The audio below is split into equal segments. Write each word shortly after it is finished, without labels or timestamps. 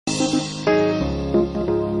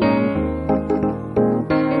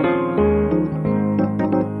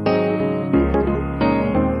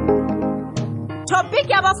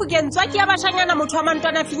ba Fukentswa ke ya bashanyana motho wa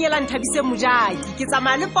Mantwana Finyela Nthabise Mojaki ke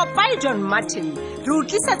tsamaya le Popai John Martin re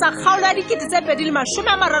utlisetsa kgaolo ya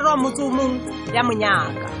 2031 ya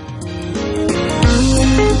Monyaka.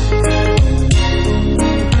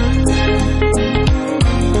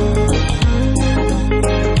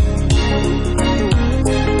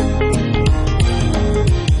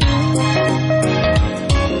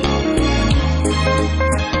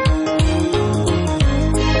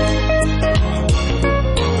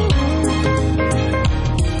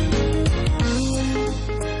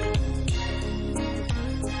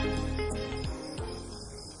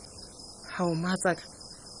 Matsaka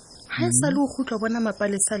ha e sa le o khutla bona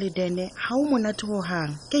mapalesa le dene ha o monate ho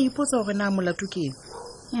hang ke ipotsa hore na molato ke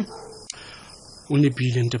o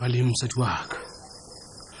nepile nte ba le mosadi wa ka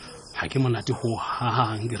ha ke monate ho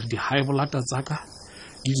hang ke re di high blood tsaka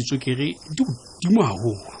di ditsokere di mo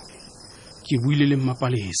haholo ke buile le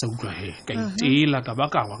mapalesa utlwa he ka itela ka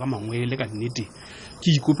baka wa ka mangwele ka nnete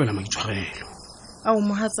ke ikopela maitshwarelo ao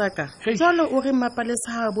mohatsaka jalo o re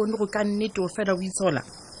mapalesa ha bone go ka nnete o fela o itsola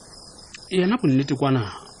yena bonnete kwana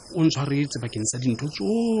o ntshwaretse bakeng sa dintho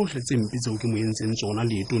tsohle tse mpe tseo ke mo entseng tsona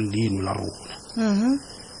leetong leno la rona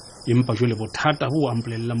empa jole bothata bo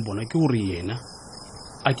ampolellang bona ke hore yena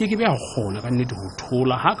a ke be a kgona ka nnete ho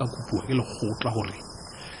thola ha ka kopuwa ke lekgotla hore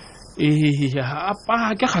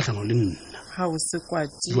apa ke kgahlano le nna ha o se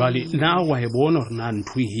kwati jwale na wa e bona hore na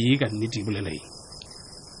ntho e ka nnete e bolelaeng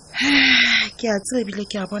ke a tsebile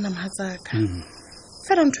ke a bona mohatsaka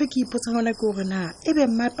fela ntho ke ipotsa ngwana ke hore na ebe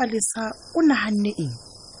mapalesa o nahanne eng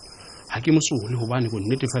ha ke mosole hobane go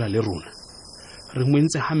nnete fela le rona re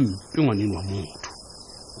moentse hampe ngwaneng wa motho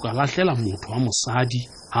o ka lahlela motho wa mosadi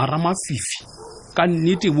ha ra mafifi ka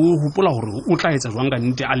nnete bo hopola hore o tla etsa jwang ka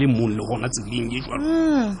nnete a le mong le hona tseleng e jwalo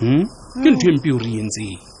ke ntho e mpe o re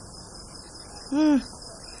entseng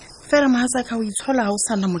fela mohatsaka o itshola ha o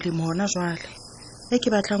sana molemo hona jwale e ke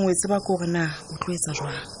batlang o e tseba ke hore na o tlo etsa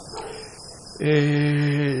jwang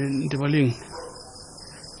Ntebaleng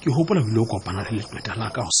ke hopola bile o kopana le leqeta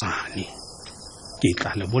la ka hosane ke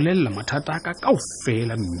tla le bolella mathata ka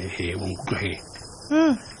kaofela mme he wa nkutlwa he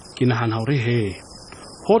ke nahana hore he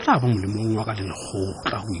ho tla ba molemong wa ka le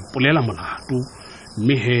lekgotla ho ipolela molato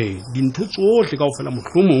mme he dintho tsohle kaofela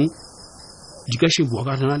mohlomong di ka shebuwa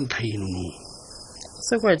ka nna ntlha eno no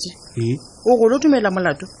se kwaje o go lo dumela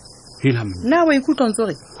molato hela na wa ikutlwa ntse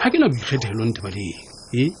re ha ke na boikgethelo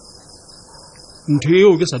Ntebaleng ntho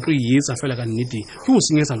eo ke sa tlo etsa fela ka nnete ke o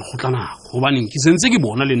senyetsa lekgotla nako hobane ke sentse ke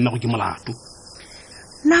bona le nna go ke molato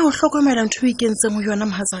na o hlokomela ntho e kentseng ho yona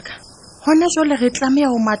mohatsaka hona jole re tlameha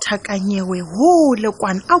ho mathakanyewe ho le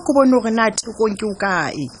kwana a go bona hore na thekong ke o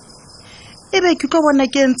kae ebe ke tlo bona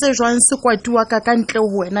ke ntse jwang se kwatiwa ka ntle ho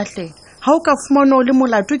wena hle ha o ka fumana o le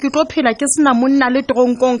molato ke tlo phela ke sena monna le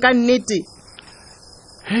tronkong ka nnete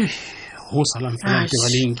ho salang fela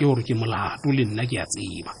Ntebaleng ke hore ke molato le nna ke a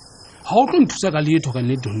tseba ha o tlo nthusa ka letho ka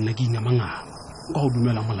nnete nna ke ingamangama ka ho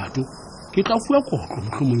dumela molato ke tla fuwa kotlo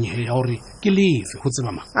mohlomong he ya hore ke lefe ho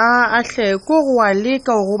tseba mang ahle ko go wa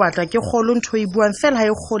leka go batla ke kgolo ntho e buang fela ha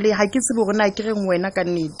e kgole ha ke tsebe hore na ke reng wena ka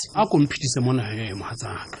nnete a kompetise mona he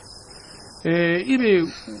mohatsaka ibe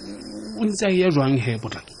o ntse ya jwang he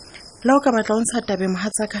potlaki la o ka batla o ntsha tabe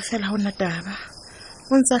mohatsaka fela ha ona taba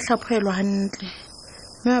o ntse a hlaphoelwa hantle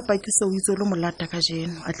mme a pakisa o itse le molata ka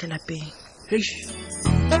jeno a tle lapeng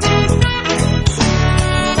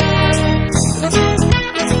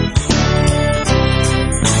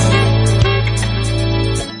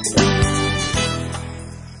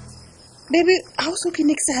baby how so ke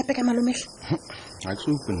nix hape ka malome ha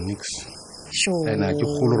so ke nix sure ena ke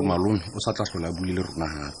kholo re malome o sa tla hlola bule le rona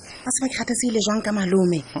ha a se ba khatsile jwang ka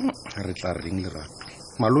malome re tla reng le rato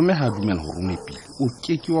malome ha dumela hore o nepile o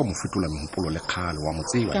keke wa mo fetola mehopolo le khale wa mo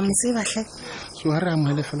tseba ka mo tseba hle so ha re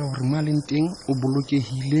amale fela hore maleng teng o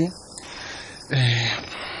bolokehile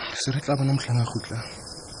se re tla bona mohlanga khutla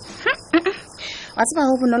a tseba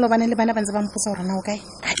ho bonolo bana le bana ba ntse ba mpotsa hore na o kae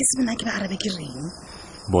ha ke se bona ke ba arabe ke reng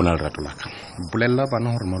bona le rato la ka bolella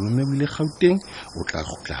bana hore malome o ile Gauteng o tla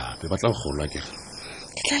khutla hape ba tla golwa ke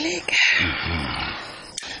tla leka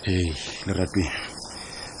le rato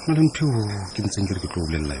Madam Pio ke ntseng ke re ke tlo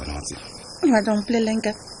bolella yona wa tsela wa tla mpolella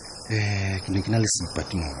nka ke ne ke na le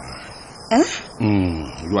sipati mo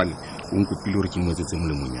jwale o nkopile hore ke mo etsetse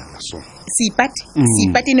molemonyana so sipati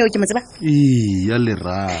ne o ke mo tseba ya le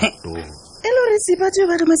rato elore sipati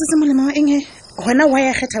ba mo etsetse molemo wa eng he hona wa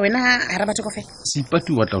ya kgetha wena ha ra batho kofe sipati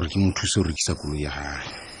wa tla hore ke mo thuse hore ke sa koloi ya hae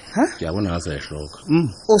ke a bona a sa e hloka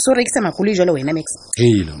o so rekisa makoloi jalo wena Max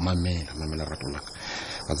hela mamela rato la ka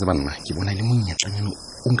ba tseba nna ke bona le monyatlanyana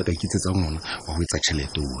o nka ka iketsetsa ngwana wa ho etsa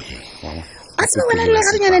tšhelete o he wa a se wena le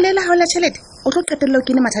ga nyana le la ha o la tšhelete o tlo qetella o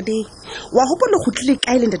kene mathateng wa hopola go tlile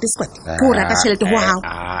kae le ntate Squat ke o rata tšhelete ho hao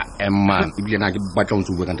emma ebile na ke batla o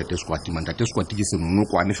ntse o bua ka ntate Squat man ntate Squat ke se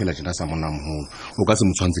monokwane fela jena sa mona moholo o ka se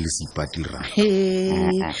mo tshwantse le seipati le ra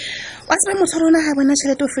wa tseba motho rona ha bona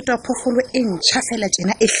tšhelete o feta phofolo e ntšha fela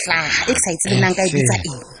jena e hlaha e sa itse le nang ka e bitsa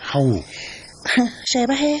eng hao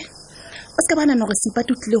sheba he o ska bana no re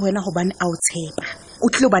seipati o tlile ho wena hobane a o tshepa o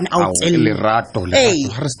tlile hobane a o tselle lerato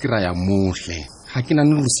ha re skira ya mohle ha ke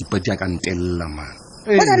nane go sipati ya ka ntella man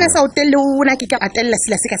o tsana sa o telle una ke ka atella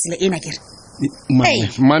sila se ka sila ena kere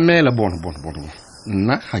mamela bona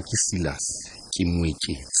nna ha ke silas ke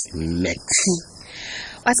moeketsi lex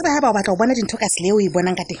wa tseba ha ba batla go bona dintho ka sile o e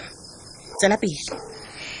bonang ka teng tsela pele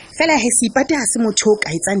fela he sipati ha se motho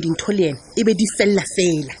ka etsang dintho le ena e be di fella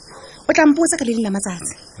fela o tla mpotsa ka le la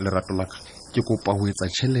matsatsi lerato la ka ke kopa ho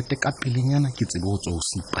etsa tšhelete ka pelenyana ke tsebe ho tswa ho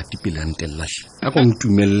seipati pele a ntellahle a ko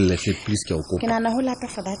ntumelle hle please ke a o kopa ke nana ho lata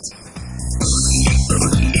for that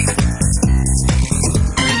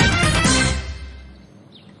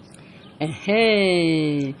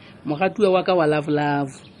mogatuwa wa ka wa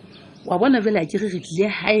love wa bona vele a ke re tlile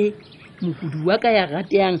hae mohudu wa ka ya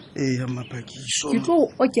ratang ya mapakiso ke tlo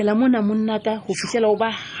okela mona Monyaka ho fihlela o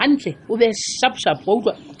ba hantle o be sharp wa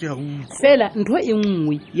utlwa fela ntho e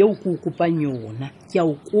nngwe yeo ke o kopang yona ke a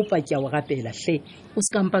o kopa ke a o rapela hle o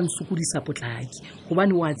se ka mpa nsukudisa potlaki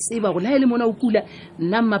hobane wa tseba go la ile mona o kula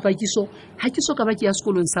nna mapakiso ha ke so ka ba ke ya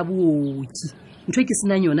sekolong sa booki ntho ke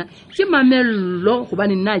sena yona ke mamello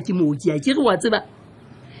hobane nna ke mooki a ke re wa tseba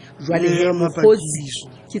jwale he mokgotsi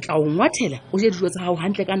ke tla o ngwathela o je dijo tsa hao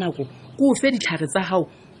hantle ka nako ko o fe ditlhare tsa hao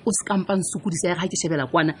o se kampa nsukudisa ya ga ke shebela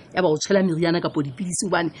kwana ya ba o tshela meriana ka podipilisi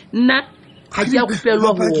hobane nna ha ke ya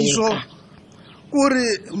kupelwa ho kore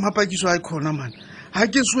mapakiso a khona man ha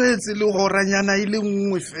ke swetse le goranyana ile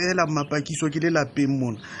nngwe fela mapakiso ke le lapeng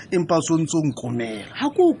mona empa so ntse nkomela ha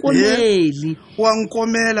ko komeli wa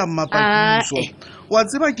nkomela mapakiso wa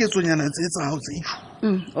tseba ke tsonyana tse tsa hao tse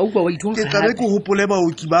ke tlabe ke hopole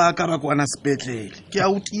baoki ba ka ba kwana sepetlele ke a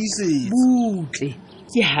o tiise butle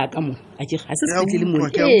ke haka mo a ke ga se sepetlele mo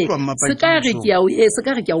se ka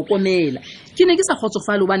re ke a o komela ke ne ke sa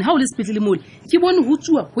kgotsofala hobane ha o le sepetlele mo ke bone ho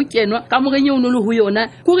tsuwa ho kenwa ka moreng e o no le ho yona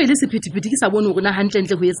ko re le sephethephethe ke sa bone hore na hantle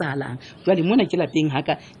ntle ho etsahalang jwale mona ke lapeng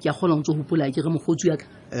haka ke a kgola ntse hopola ke re mogotsi ya ka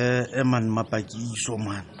man mapakiso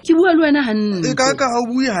man ke bua le wena hantle e ka ha o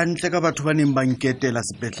bue hantle ka batho ba neng ba nketela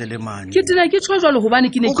sepetlele man ke tla ke tshwa jwalo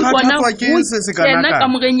hobane ke ne ke bona ho kena ka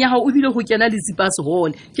moreng ya hao o bile ho kena le zipas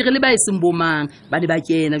hall ke re le ba e seng bomang ba ne ba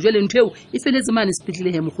kena jwale ntho eo e feletse mane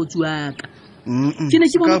sepetlele he mogotsi wa ka ke ne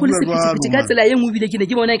ke bona go le sephethephethe ka tsela e nngwe bile ke ne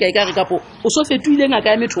ke bona e ka re kapo o so fetoile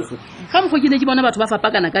ngaka ya methofo ka mokgo ke ne ke bona batho ba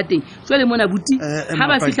fapakana ka teng jwale mona buti ha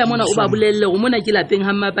ba fihla mona o ba bolelle go mona ke lapeng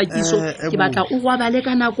ha mapakiso ke batla o gwabale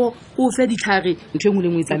ka nako o fe ditlhare ntho e nngwe le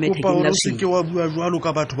nngwe tsa methekeng la se ke wa bua jwalo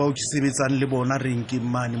ka batho ba o ke sebetsang le bona reng ke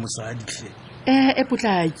mane mosadi hle e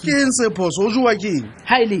potlaki ke nse phoso o jwa ke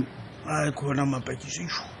ha ile ai khona mapakiso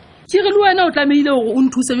ke re le wena o tlamehile gore o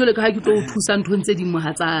nthuse jole ka ha ke tlo o thusa ntho ntse di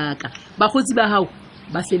mohatsaka bagotsi ba hao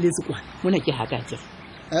ba feletse kwana mona ke haka ke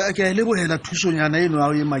ke le bohela thusonyana eno a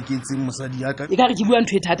o e maketseng mosadi ya ka e ka re ke bua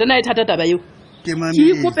ntho e thata na e thata taba eo ke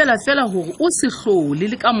ikopela fela gore o se hlole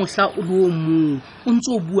le ka mohla o le o mong o ntse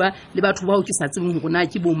o bua le batho bao ke sa tsebeng gore na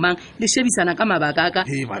ke bomang le shebisana ka mabaka ka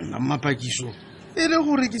banna mapakiso e le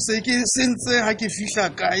gore ke se ke sentse ha ke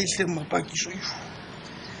fihla ka ihle mapakiso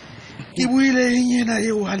ke buile ena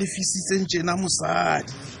eo ha le fisitseng tjena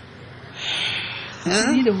mosadi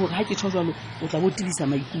ile hore ha ke tsho jwalo o tla botibisa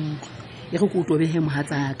maikutlo e re go tobe he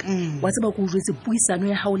mohatsaka wa tseba go jwetse puisano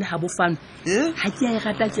ya hao le ha bofano ha ke ya e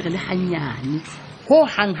rata ke re le hanyane ho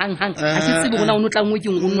hang ha ke tsebe bona o no tlangwe ke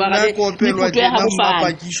ngonwa ga le poto ya ha bofano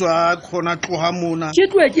mapakiso a khona tloha mona ke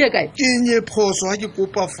tloe ke kae ke nye phoso ha ke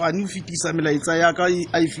kopa fani o fitisa melaetsa ya ka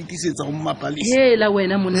a e fitisetsa go mapalisa hela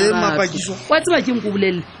wena mona mapakiso wa tseba ke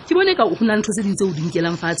nkubolelle ke bone ka o hona ntho tse dintse o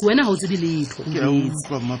dinkelang fatshe wena ha o tsebe letho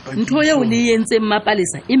ntho yeo le yentse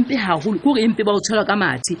mapalesa empe haholo kore empe ba o tshela ka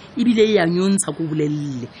mathe ebile e ya nyontsha go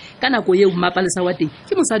bolelle ka nako yeo mapalesa wa teng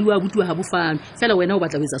ke mosadi wa butuwa ha bofano fela wena o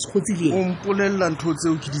batla ho etsa sekgotsi le o mpolella ntho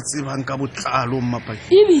tseo ke di tsebang ka botlalo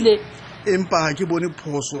mapaki ebile empa ha ke bone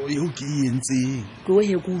phoso eo ke e entseng go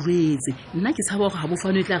he go retse nna ke tshaba go ha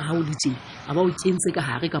bofano e tla ga o le teng a ba o kentse ka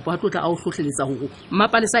hare kapa a tlotla a o hlohleletsa hore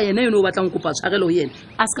Mapalesa yena yena o batlang kopa tshwarelo yena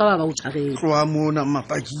a ska ba o tshwarela tloa mona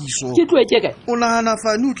Mapakiso ke tloe ke kae o nahana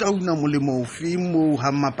fane o tla una molemo ofe moo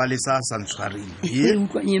ha Mapalesa a sa ntshwarele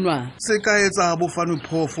utlwanyenwa se ka etsa bofano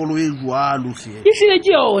phofolo e jwalo hle ke hlile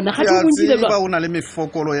ke yona ga ke bontile ba ona le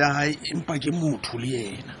mefokolo ya hae empa ke motho le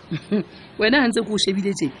yena wena ha ntse ko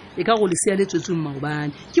shebile tje e ka go le sia le tswetseng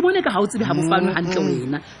maobane ke bone ka ha o tsebe ha bofano hantle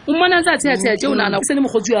wena o mmona ntse a tsheya tje o nana o se le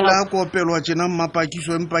mogotsi wa la kopelwa tjena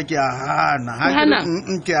Mapakiso empa ke a hana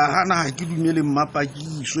ke a hana ha ke dumele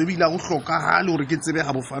Mapakiso ebile go hlokahale hore ke tsebe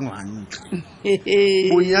ha bofano hantle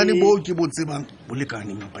bonyane bo ke bo tsebang bo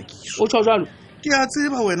lekane Mapakiso o tsho jwalo ke a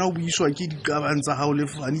tseba wena o buiswa ke diqabang tsa hao le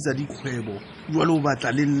fani tsa dikgwebo jwale o batla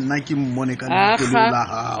le nna ke mmone ka dikelo la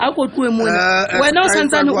hao a go tloe mona wena o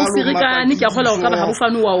santsane o firikane ke a kgola go ka ba ha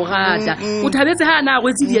bofano wa o rata o thabetse ha na a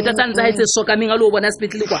gwetse dieta tsa ntsa haetse sokameng a le o bona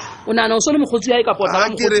sepetlele kwa o nana o so le mogotsi ya ka potla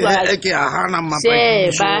mogotsi wa ke a hana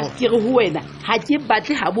Mapakiso ba ke re ho wena ha ke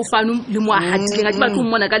batle ha bofano le mo a hatileng ha ke batle o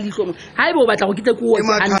mmona ka lihlong ha ebe o batla go kitle ko o tsa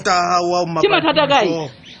mathata wa Mapakiso ke mathata kae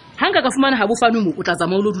hanga ka fumana ha bofano mo o tla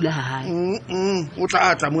tsama o lo dula ha hae o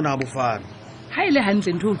tla tla mona ha bofano ha ile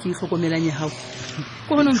hantle ntho ke ihlokomelang ya hao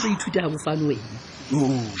ko hona ntse ithuta ha bofano wena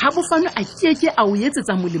ha bofano a keke a o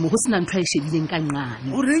etsetsa molemo ho sena ntho a e shebileng ka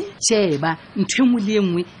nqane sheba ntho engwe le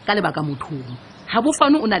engwe ka lebaka mothong ha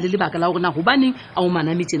bofano o na le lebaka la hore na hobaneng a o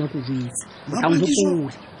maname tjena ko jwetse ka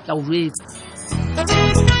ngopole tla o jwetsa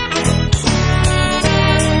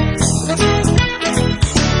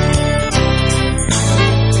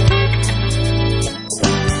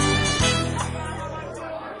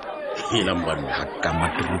hela mbane haka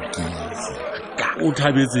matrokisi o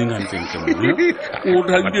thabetseng hantle o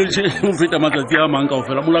thabile tje o feta matsatsi a mang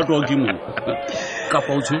kaofela molato wa ke mo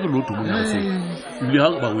kapa o tshwere lotho mo ya se le ha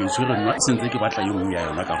ba o tshwere nna sentse ke batla yo ya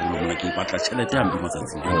yona ka holo mona ke batla tšhelete ya mbi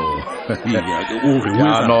matsatsi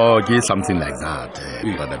no ke something like that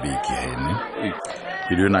brother Big hen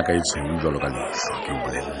ke le yona ka itshweng jwalo ka lehlo ke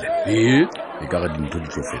bolelle e ka ga dintho di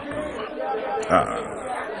tlo fetoha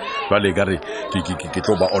vale ka re ke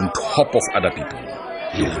tlo ba on top of other people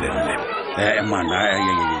yo bolelle mana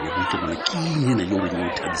ya botse bona ke yena yo re mo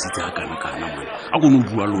thabisitse ha kana mana a go no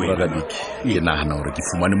bua lo wena ke nahana hore ke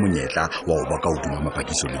fumane monyetla wa ho ba ka hodima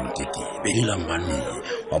Mapakiso le nkeke belela mbane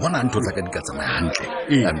wa bona ntho tsa ka di ka tsamaya hantle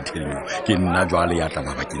I'm telling you ke nna jwale ya tla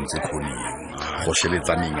ba ba kentse khoneng go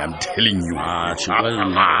sheletsaneng I'm telling you tshwala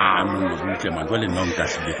nna mo butle man jwale nna o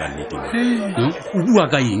ntahlile ka nnete o bua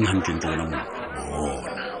ka eng hantle ntona mo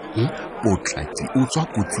Potlaki o tswa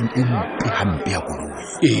kotsing e mpe hampe ya koloi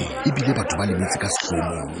ebile batho ba lebetse ka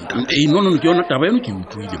sehlomong no ke yona taba eno ke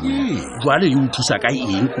utlwile mo jwale e uthusa ka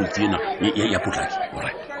eng kotsi ena ya potlaki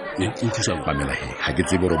e thusa go mamela he ha ke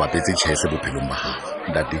tsebe gore ba petse tšhese bophelong ba gago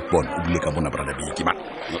ntate bona o bile ka bona brother Big ba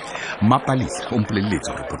Mapalesa o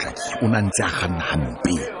mpoleletse gore potlaki o na ntse a ganna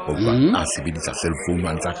hampe a sebedisa cell phone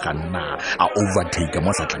a ntse a ganna a overtake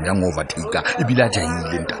mo sa tlang yang overtake ebile a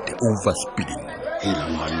jaile ntate overspeeding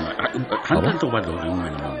hantle ba tlo reng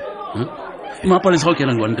wena mo Mapalesa o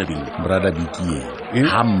kena ngwana tabile brother Big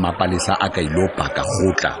ha Mapalesa a ka ilo paka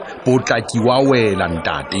gotla potlaki wa wela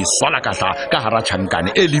ntate swala ka hara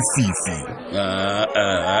tšhankane e le fifi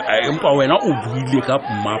empa wena o buile ka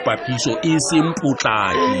Mapakiso e seng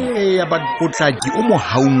potlaki ba potlaki o mo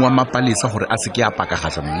haung wa Mapalesa hore a se ke a paka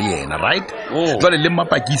gatlhanong le yena right jwale le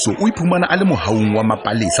Mapakiso o iphumana a le mo haung wa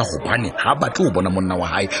Mapalesa gobane ha batle o bona monna wa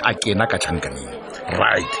hae a kena ka tšhankaneng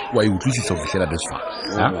right wa utlwisisa go fihlela this far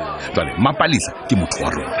jwale Mapalesa ke motho wa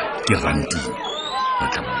rona ke rantile re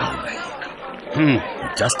tla molaola yena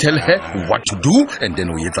just tell her what to do and then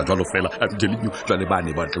o yetsa jwalo fela I'm telling you jwale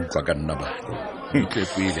bane ba tla utlwa ka nna ba ke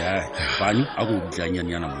pele bani a go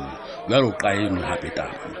utlanyana yana mo ya ro ka eno hape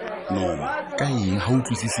taba no ka eng ha o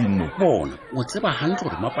tlisise mo bona o tseba hantle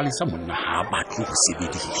gore Mapalesa monna ha batle go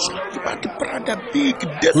sebedisha but brother Big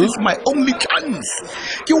this is my only chance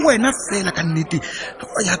ke wena fela ka nnete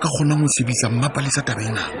ya ka gona mo sebisa Mapalesa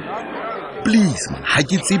tabena please man ha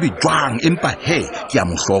ke tsebe jwang empa he ke a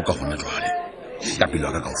mo hloka gona jwale ka pelo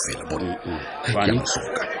ka kaofela bona bani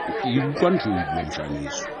hloka e kwantlo e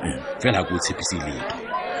mshaniso fela go tshepise letho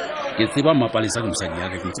ke tseba Mapalesa ke mosadi ya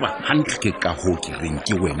ke tseba hantle ke ka ho ke reng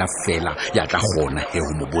ke wena fela ya tla gona he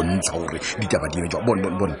ho mo bontsha hore ditaba di jwa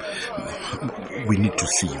bon we need to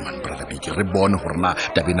see man brother Big re bone hore na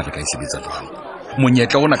tabena re ka isebetsa jwang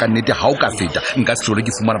monyetla ona ka nnete ha o ka feta nka se tlole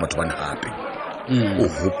ke fumana batho bana gape o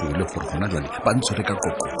hopole gore gona jwale ba ntshwere ka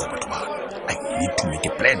qoqo batho bana I need to make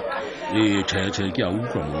a plan tšhe ke a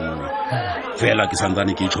utlwa mo fela ke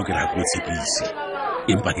santsane ke itšhokela go tshepise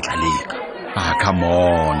empa ke tla leka Come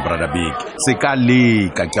on, brother Big. Se ka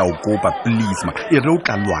leka ke a o kopa please ma. E re o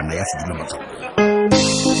tla lwana ya sedilo motho.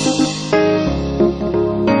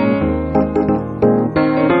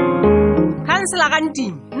 Kansela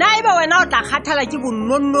Ganting, na ebe wena o tla kgathala ke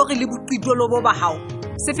bononnori le boqitolo bo ba hao.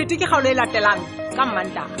 Se fete ke kgaolo e latelang ka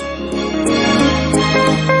Mantaga.